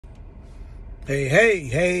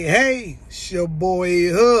Hey, it's your boy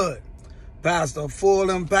Hood, Pastor of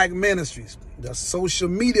Full Impact Ministries, the social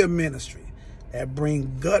media ministry that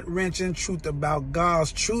bring gut-wrenching truth about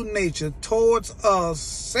God's true nature towards us,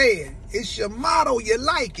 saying, it's your motto, you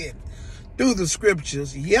like it, through the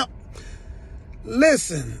scriptures. Yep.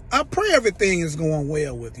 Listen, I pray everything is going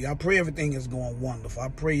well with you. I pray everything is going wonderful. I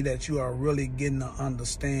pray that you are really getting to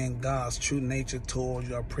understand God's true nature towards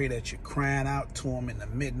you. I pray that you're crying out to him in the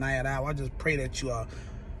midnight hour. I just pray that you are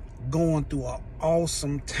going through an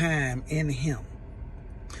awesome time in him.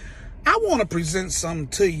 I want to present something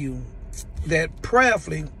to you that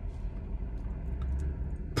prayerfully,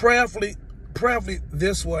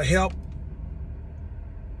 this will help.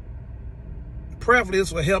 Prayerfully,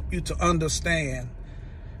 this will help you to understand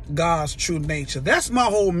God's true nature. That's my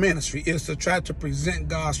whole ministry, is to try to present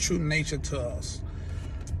God's true nature to us.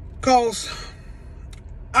 Because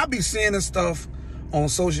I be seeing this stuff on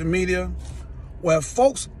social media where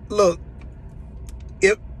folks, look,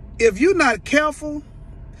 if you're not careful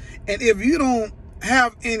and if you don't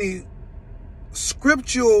have any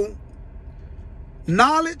scriptural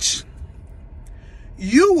knowledge,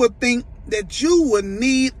 you would think that you would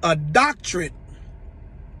need a doctorate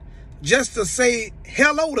just to say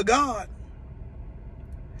hello to God.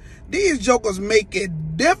 These jokers make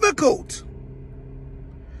it difficult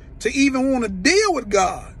to even want to deal with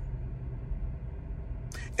God.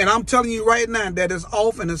 And I'm telling you right now that is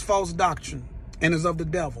off and it's false doctrine and it's of the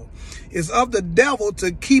devil. It's of the devil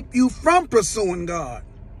to keep you from pursuing God,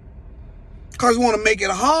 because we want to make it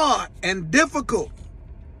hard and difficult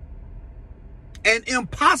and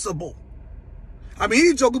impossible. I mean,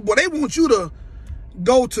 these jokers, boy, they want you to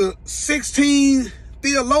go to 16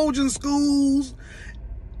 theologian schools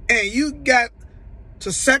and you got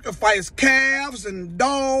to sacrifice calves and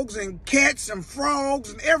dogs and cats and frogs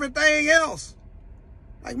and everything else.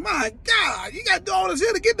 Like, my God, you got to do all this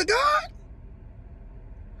here to get to God?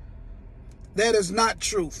 That is not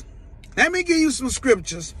truth. Let me give you some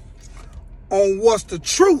scriptures on what's the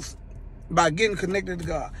truth by getting connected to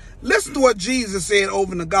God. Listen to what Jesus said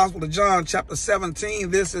over in the Gospel of John, chapter 17.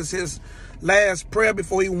 This is his last prayer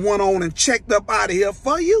before he went on and checked up out of here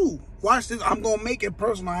for you. Watch this. I'm going to make it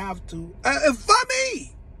personal. I have to. For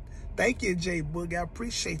me. Thank you, J Boogie. I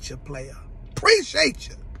appreciate you, player. Appreciate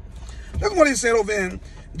you. Look at what he said over in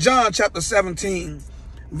John chapter 17,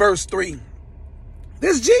 verse 3.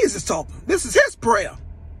 This is Jesus talking. This is his prayer.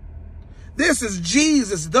 This is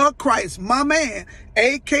Jesus, the Christ, my man,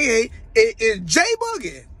 a.k.a. is J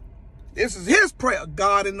Boogie. This is his prayer,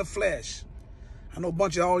 God in the flesh. I know a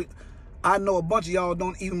bunch of y'all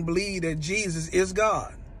don't even believe that Jesus is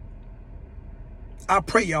God. I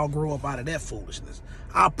pray y'all grow up out of that foolishness.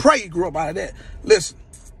 I pray you grow up out of that. Listen,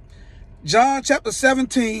 John chapter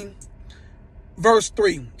 17, verse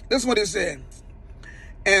 3. This is what it said.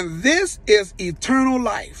 And this is eternal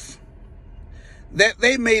life, that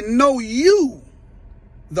they may know you,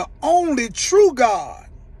 the only true God,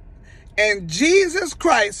 and Jesus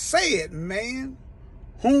Christ, said, man,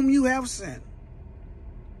 whom you have sent.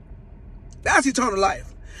 That's eternal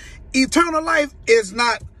life. Eternal life is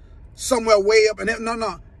not somewhere way up in heaven.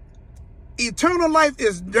 No. Eternal life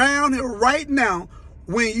is down here right now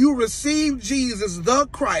when you receive Jesus, the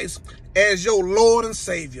Christ, as your Lord and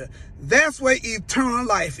Savior. That's where eternal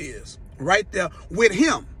life is, right there with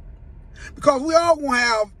him. Because we all going to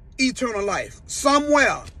have eternal life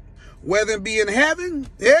somewhere, whether it be in heaven.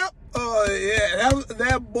 Yep.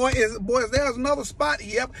 There's another spot.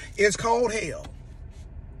 Yep. It's called hell.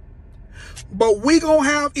 But we going to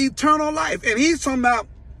have eternal life. And he's talking about,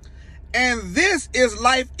 and this is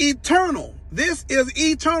life eternal. This is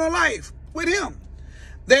eternal life with him,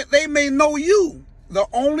 that they may know you, the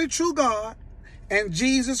only true God, and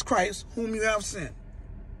Jesus Christ, whom you have sent.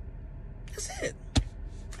 That's it.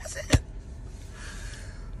 That's it.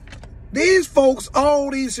 These folks,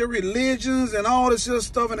 all these religions and all this other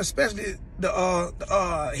stuff, and especially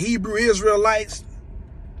the Hebrew Israelites,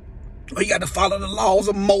 you got to follow the laws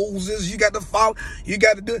of Moses. You got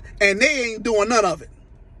to do, and they ain't doing none of it.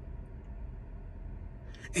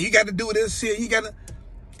 And you got to do this here. You got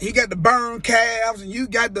to burn calves, and you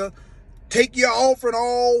got to take your offering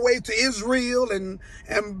all the way to Israel and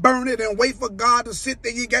burn it and wait for God to sit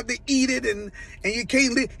there. You got to eat it, and you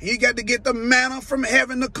can't live. You got to get the manna from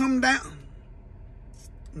heaven to come down.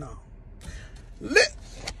 No. This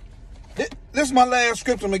is my last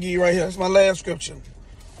scripture I'm going to give you right here. It's my last scripture.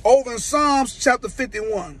 Over in Psalms chapter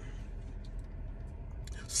 51.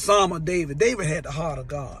 Psalm of David. David had the heart of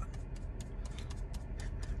God.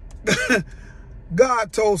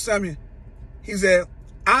 God told Samuel, he said,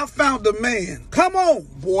 I found a man. Come on,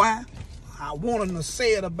 boy. I want him to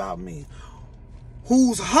say it about me.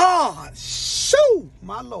 whose heart, shoo,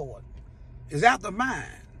 my Lord, is after mine.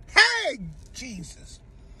 Hey, Jesus.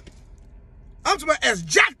 I'm talking about as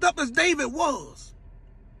jacked up as David was.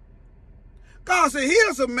 God said,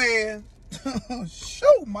 here's a man,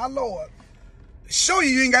 shoo, my Lord. Show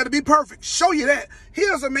you ain't got to be perfect. Show you that.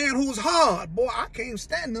 Here's a man who's hard. Boy, I can't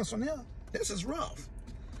stand this one here. This is rough.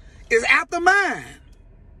 Is after mine.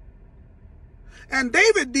 And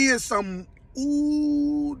David did some,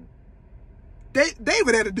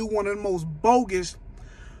 David had to do one of the most bogus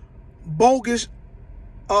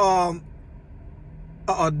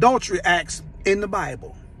adultery acts in the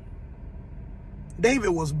Bible. David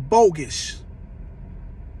was bogus.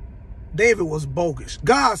 David was bogus.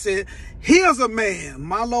 God said, here's a man,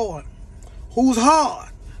 my Lord, whose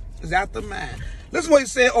heart is after mine. Listen to what he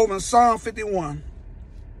said over in Psalm 51,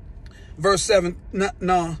 verse 7. No,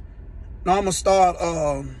 I'm going to start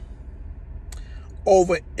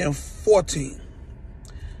over in 14.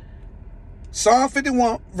 Psalm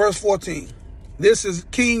 51, verse 14. This is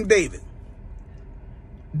King David.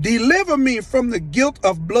 Deliver me from the guilt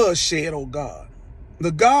of bloodshed, O God,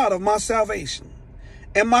 the God of my salvation.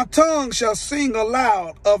 And my tongue shall sing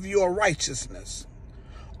aloud of your righteousness.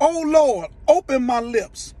 O Lord, open my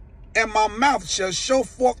lips, and my mouth shall show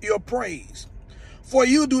forth your praise. For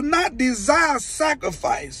you do not desire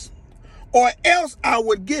sacrifice, or else I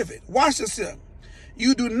would give it. Watch this here.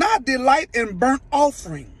 You do not delight in burnt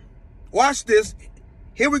offering. Watch this.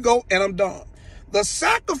 Here we go, and I'm done. The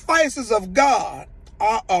sacrifices of God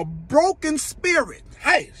are a broken spirit.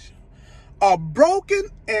 Hey, a broken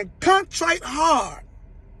and contrite heart.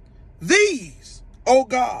 These, oh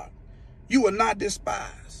God, you will not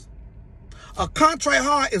despise. A contrite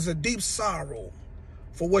heart is a deep sorrow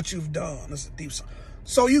for what you've done. It's a deep sorrow.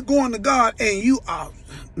 So you going to God and you are,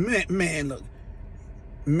 man,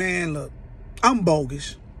 look, I'm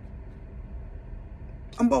bogus.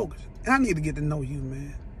 I'm bogus. And I need to get to know you,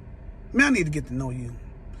 man. Man, I need to get to know you.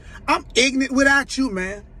 I'm ignorant without you,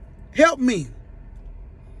 man. Help me.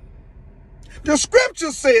 The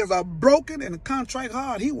scripture says a broken and a contrite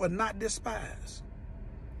heart he will not despise.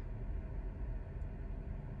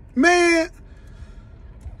 Man,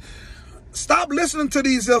 stop listening to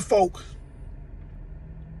these folk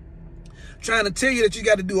trying to tell you that you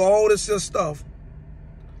got to do all this stuff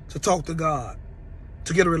to talk to God,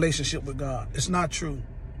 to get a relationship with God. It's not true.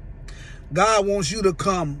 God wants you to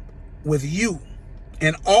come with you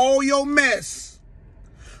and all your mess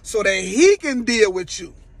so that he can deal with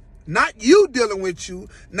you. Not you dealing with you,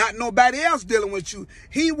 not nobody else dealing with you.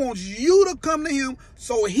 He wants you to come to him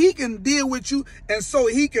so he can deal with you and so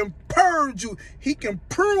he can purge you. He can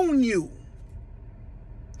prune you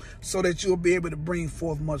so that you'll be able to bring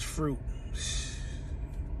forth much fruit.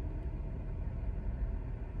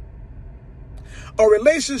 A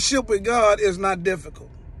relationship with God is not difficult.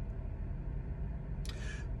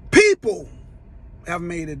 People have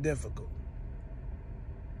made it difficult.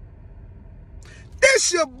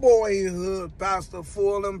 This your boyhood, Pastor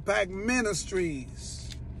Full Impact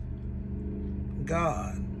Ministries.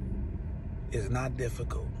 God is not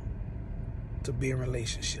difficult to be in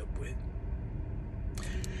relationship with.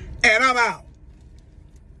 And I'm out.